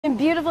in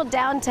beautiful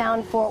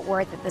downtown Fort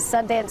Worth at the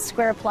Sundance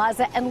Square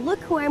Plaza, and look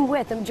who I'm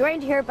with. I'm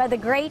joined here by the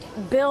great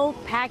Bill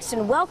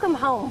Paxton. Welcome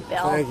home,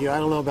 Bill. Thank you. I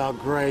don't know about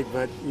great,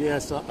 but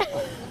yes,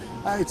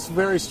 it's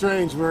very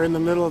strange. We're in the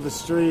middle of the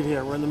street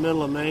here. We're in the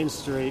middle of Main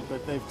Street,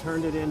 but they've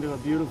turned it into a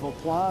beautiful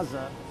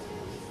plaza.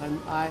 And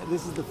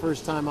this is the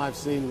first time I've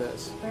seen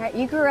this. All right,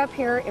 you grew up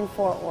here in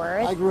Fort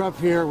Worth. I grew up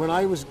here. When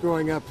I was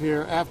growing up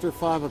here, after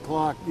 5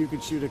 o'clock, you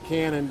could shoot a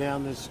cannon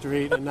down this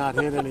street and not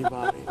hit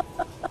anybody.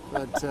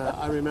 But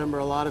I remember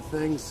a lot of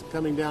things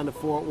coming down to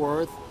Fort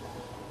Worth.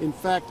 In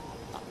fact,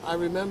 I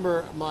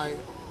remember my,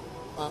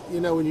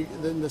 you know, when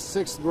in the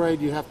 6th grade,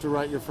 you have to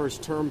write your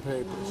first term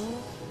papers.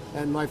 Mm-hmm.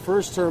 And my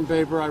first term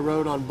paper I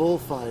wrote on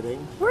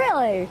bullfighting.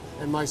 Really?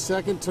 And my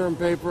second term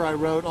paper I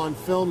wrote on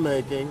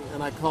filmmaking,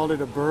 and I called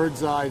it A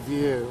Bird's Eye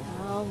View.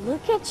 Oh,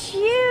 look at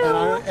you!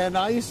 And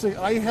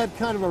I had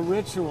kind of a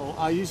ritual.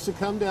 I used to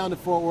come down to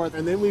Fort Worth,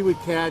 and then we would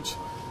catch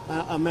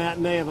a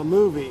matinee of a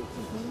movie.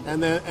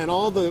 Mm-hmm. And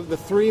all the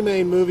 3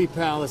 main movie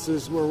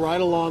palaces were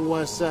right along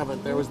West 7th.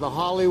 Mm-hmm. There was the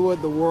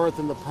Hollywood, the Worth,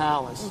 and the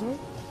Palace.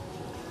 Mm-hmm.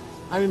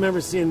 I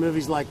remember seeing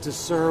movies like To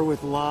Sir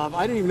with Love.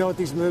 I didn't even know what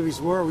these movies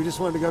were. We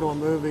just wanted to go to a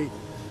movie.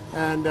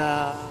 And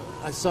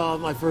I saw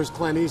my first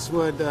Clint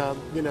Eastwood,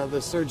 you know, the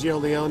Sergio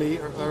Leone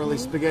early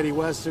spaghetti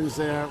westerns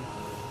there.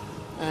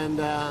 And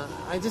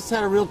I just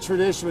had a real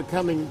tradition with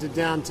coming to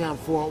downtown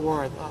Fort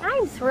Worth.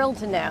 I'm thrilled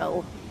to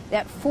know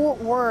that Fort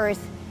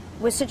Worth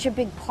was such a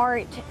big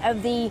part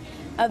of the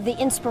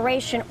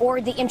inspiration or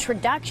the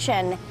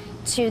introduction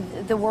to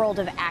the world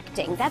of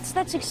acting.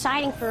 That's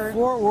exciting for...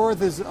 Fort Worth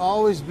has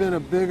always been a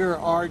bigger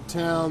art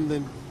town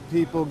than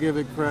people give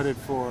it credit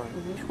for.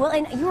 Mm-hmm. Well,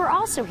 and you were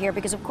also here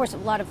because, of course, a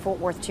lot of Fort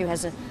Worth, too,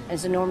 has an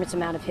enormous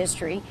amount of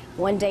history.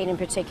 One date in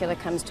particular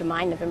comes to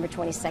mind, November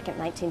 22nd,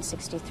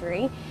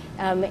 1963.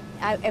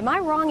 Am I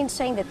wrong in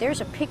saying that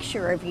there's a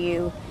picture of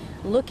you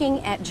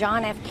looking at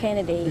John F.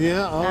 Kennedy?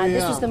 Yeah, yeah.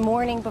 This was the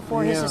morning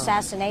before his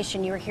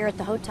assassination. You were here at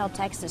the Hotel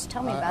Texas.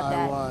 Tell me about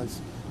that.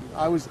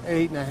 I was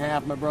 8 and a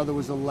half. My brother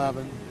was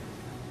 11.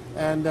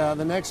 And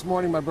the next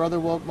morning, my brother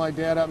woke my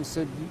dad up and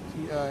said,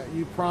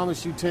 you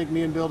promised you'd take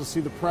me and Bill to see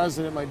the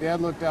president. My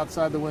dad looked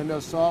outside the window,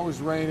 saw it was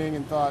raining,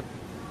 and thought,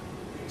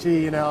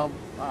 gee, you know,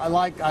 I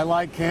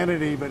like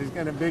Kennedy, but he's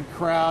got a big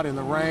crowd in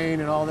the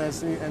rain and all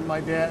this. And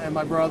my dad and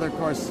my brother, of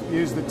course,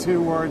 used the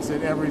 2 words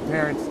that every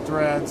parent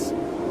dreads.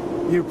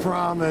 You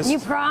promised. You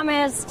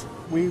promised.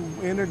 We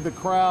entered the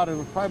crowd, and it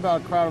was probably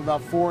about a crowd of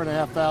about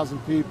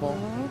 4,500 people.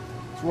 Mm-hmm.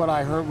 It's what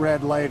I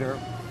read later.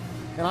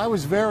 And I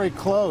was very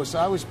close.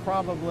 I was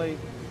probably,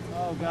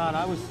 oh God,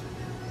 I was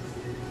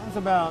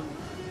about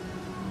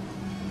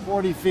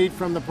 40 feet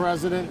from the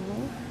president.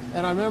 Mm-hmm.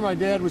 And I remember my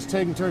dad was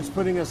taking turns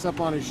putting us up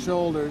on his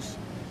shoulders.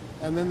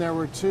 And then there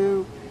were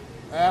 2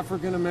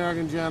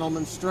 African-American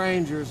gentlemen,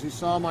 strangers, who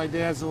saw my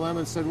dad's dilemma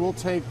and said, we'll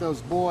take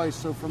those boys.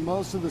 So for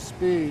most of the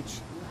speech,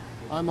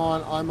 I'm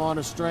on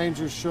a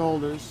stranger's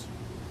shoulders.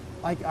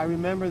 I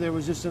remember there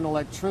was just an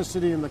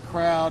electricity in the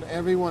crowd.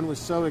 Everyone was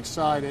so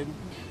excited.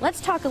 Let's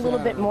talk a little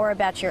bit more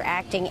about your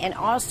acting and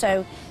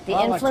also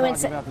the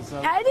influence. Like talking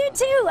about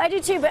this. I do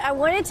too, but I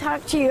want to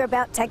talk to you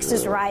about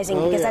Texas Rising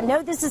because I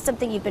know this is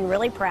something you've been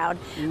really proud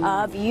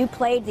of. You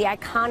played the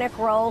iconic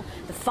role,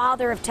 the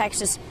father of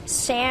Texas,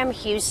 Sam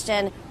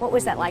Houston. What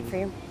was that like for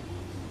you?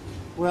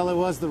 Well, it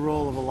was the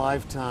role of a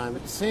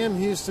lifetime. Sam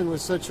Houston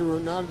was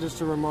not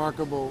just a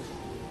remarkable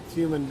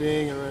human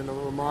being and a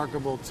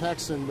remarkable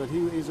Texan, but he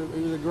was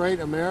a great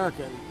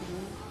American.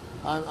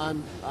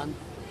 I'm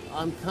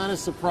kind of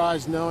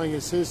surprised, knowing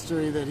his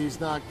history, that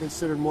he's not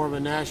considered more of a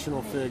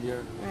national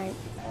figure. Right.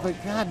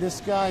 But God,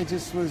 this guy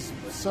just was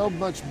so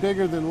much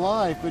bigger than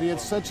life, but he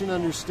had such an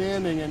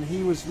understanding, and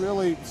he was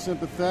really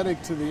sympathetic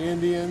to the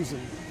Indians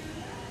and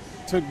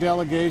took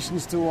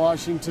delegations to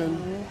Washington.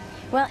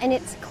 Mm-hmm. Well, and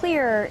it's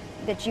clear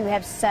that you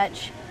have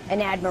such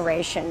an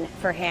admiration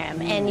for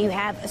him, and you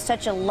have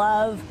such a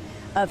love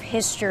of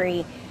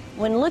history.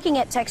 When looking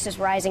at Texas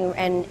Rising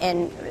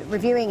and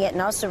reviewing it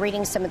and also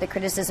reading some of the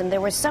criticism,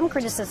 there was some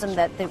criticism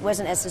that it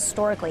wasn't as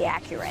historically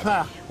accurate.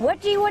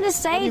 What do you want to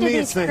say to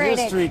these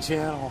critics? It's the History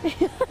Channel.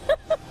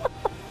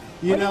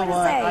 You know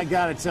what? I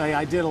got to tell you,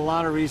 I did a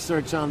lot of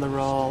research on the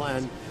role,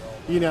 and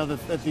you know,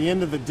 at the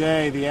end of the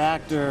day, the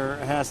actor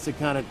has to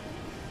kind of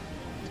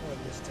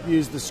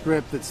use the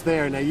script that's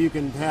there. Now, you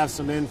can have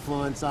some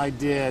influence. I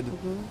did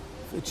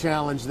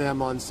challenge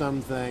them on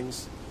some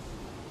things.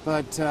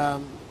 But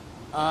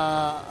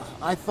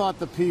I thought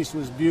the piece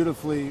was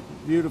beautifully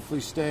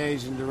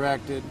staged and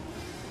directed,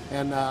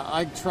 and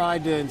I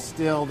tried to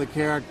instill the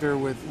character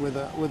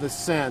with a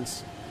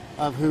sense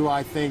of who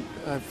I think,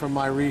 from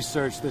my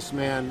research, this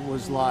man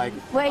was like.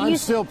 Well, I'm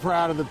still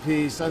proud of the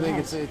piece. I think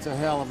it's a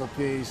hell of a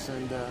piece,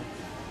 and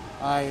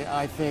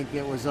I think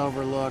it was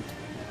overlooked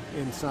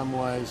in some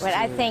ways. But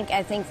I think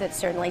that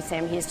certainly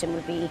Sam Houston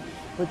would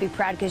be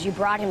proud because you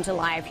brought him to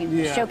life. You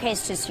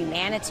showcased his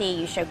humanity.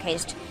 You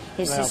showcased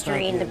his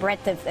history and the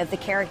breadth of the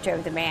character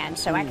of the man.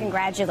 So I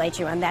congratulate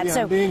you on that. Yeah,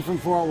 so being from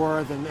Fort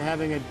Worth and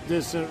having a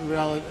distant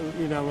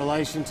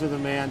relation to the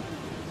man.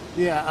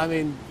 Yeah, I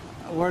mean,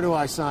 where do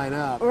I sign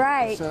up?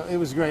 Right. So it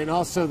was great. And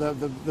also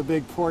the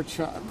big pork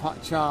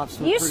chops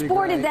were You pretty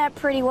sported great. that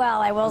pretty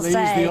well, I will They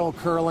say. used the old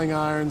curling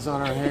irons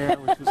on our hair,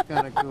 which was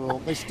kind of cool.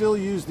 They still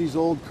use these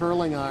old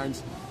curling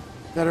irons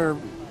that are,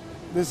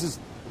 this is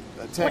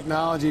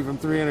technology from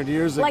 300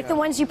 years ago. Like the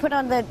ones you put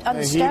on the stove?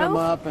 They heat them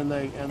up and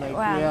they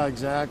Wow. yeah,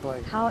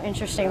 exactly. How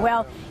interesting.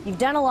 Well, you've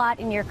done a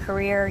lot in your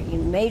career. You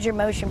major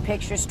motion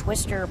pictures,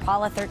 Twister,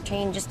 Apollo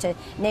 13, just to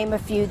name a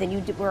few. Then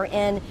you were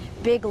in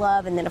Big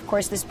Love, and then, of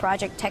course, this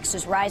project,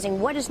 Texas Rising.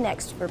 What is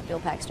next for Bill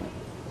Paxton?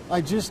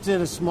 I just did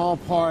a small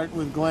part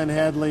with Glenn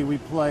Headley. We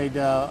played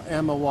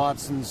Emma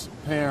Watson's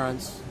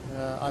parents.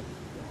 I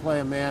play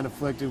a man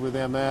afflicted with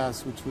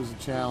MS, which was a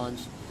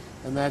challenge.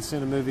 And that's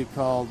in a movie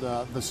called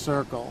The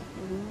Circle,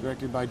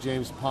 directed by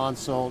James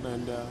Ponsoldt,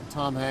 and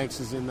Tom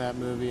Hanks is in that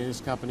movie, and his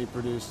company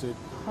produced it.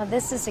 Well,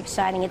 this is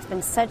exciting. It's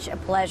been such a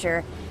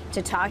pleasure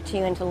to talk to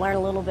you and to learn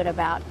a little bit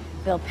about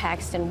Bill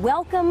Paxton.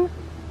 Welcome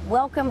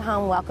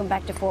home, welcome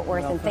back to Fort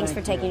Worth, and thanks for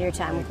taking your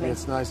time with me.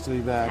 It's nice to be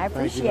back. I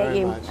appreciate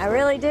you. Much. I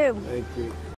really do. Thank you.